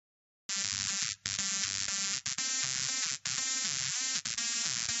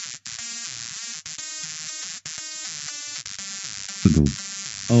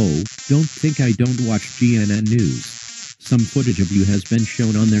Oh, don't think I don't watch GNN News. Some footage of you has been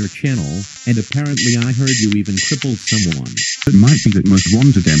shown on their channel, and apparently I heard you even crippled someone. It might be that most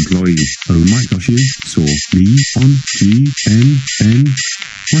wanted employee. Oh my gosh, you saw me on GNN?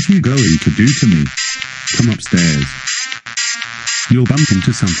 What are you going to do to me? Come upstairs. You'll bump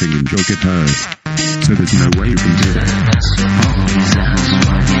into something and you'll get hurt. So there's no way you can do that.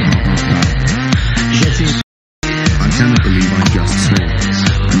 I cannot believe I just saw.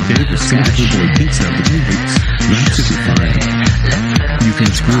 You gave a single boy pizza that he hates. That's if you fire. You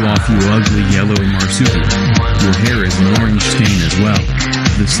can screw off, you ugly yellow marsupial. Your hair is an orange stain as well.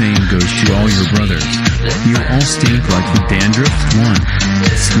 The same goes to all your brothers. You all stink like the dandruff one.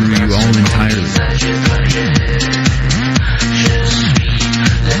 Screw you all entirely.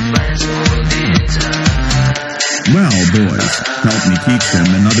 Well, boys, help me teach them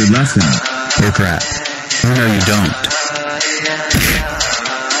another lesson. Oh crap. Oh no, you don't.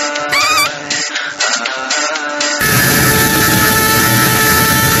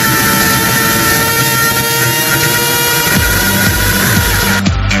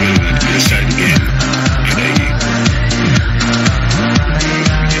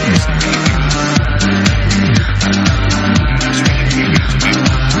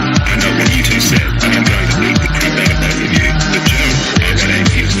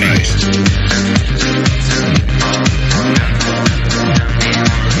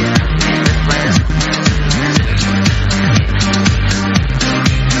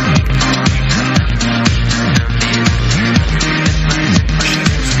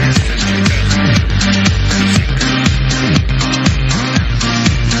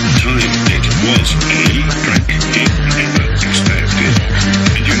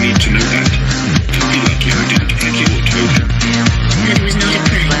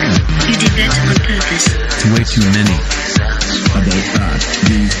 Way too many. About that,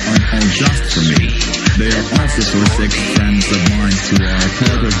 these aren't all just for me. They are also for 6 friends of mine who are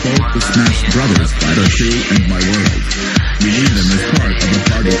part of both the Smash Brothers Fighter crew and my world. We need them as part of the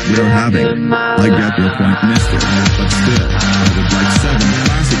party we're having. I get your point, mister, but still, I would like 7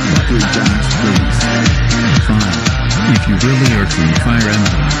 classic buttery jacks, please. Fine. If you really are from Fire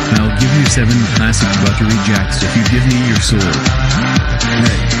Emblem, I'll give you 7 classic buttery jacks if you give me your sword.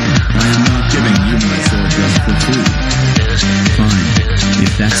 Hey, I am not giving you my sword just for food. Fine.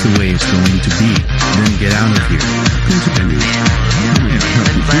 If that's the way it's going to be, then get out of here. Continue. How may I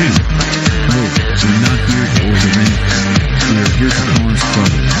help you, friend? Oh, we're not here to order anything. We're here to cause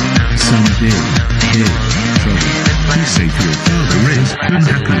trouble. Some big trouble. Please say to your father, Riz, and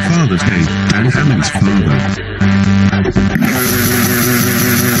happy Father's Day, and Hammond's father.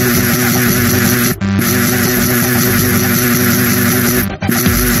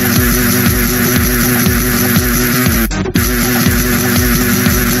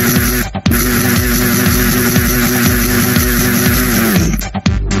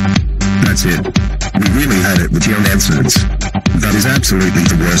 That's it. We really had it with your nonsense. That is absolutely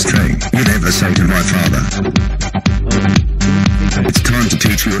the worst thing you'd ever say to my father. It's time to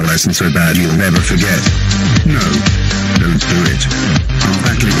teach you a lesson so bad you'll never forget. No, don't do it. I'm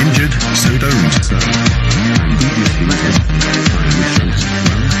badly injured, so don't. So, Devious Video Maker.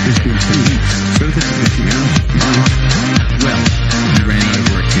 It's been 2 weeks, so this is looking out. Well, you ran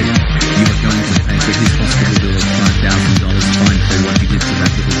over a kid. You are going to pay for his hospital bill of $5,000 fine for what you did to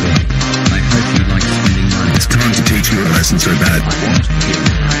that little boy. I hope you like spending money. It's time to teach you a lesson so bad. I want to kill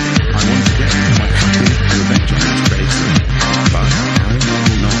him. I want to get my country to revenge on his base. But I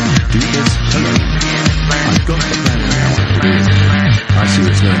will not do this alone. I've got the plan of how I will do it. I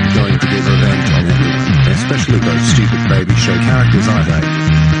seriously am going to get revenge on everyone, especially those stupid baby show characters I hate.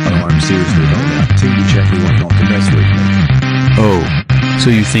 Oh, I'm seriously going to teach everyone not to mess with me. Oh, so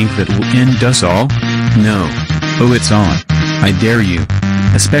you think that will end us all? No. Oh, it's on. I dare you.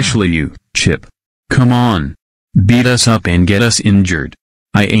 Especially you, Chip. Come on. Beat us up and get us injured.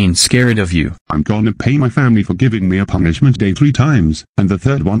 I ain't scared of you. I'm gonna pay my family for giving me a punishment day 3 times, and the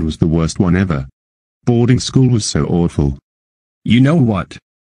 3rd one was the worst one ever. Boarding school was so awful. You know what?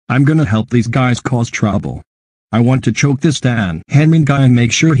 I'm gonna help these guys cause trouble. I want to choke this Dan Henman guy and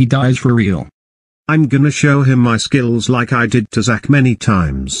make sure he dies for real. I'm gonna show him my skills like I did to Zack many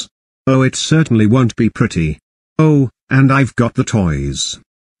times. Oh, it certainly won't be pretty. Oh, and I've got the toys.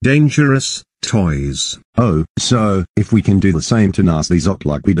 Dangerous toys. Oh, so, if we can do the same to Nasty Zot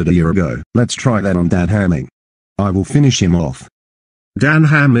like we did a year ago, let's try that on Dan Hamming. I will finish him off. Dan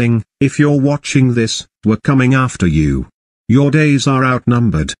Hamming, if you're watching this, we're coming after you. Your days are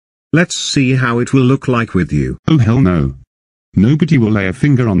outnumbered. Let's see how it will look like with you. Oh hell no. Nobody will lay a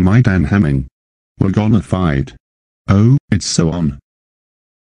finger on my Dan Hamming. We're gonna fight. Oh, it's so on.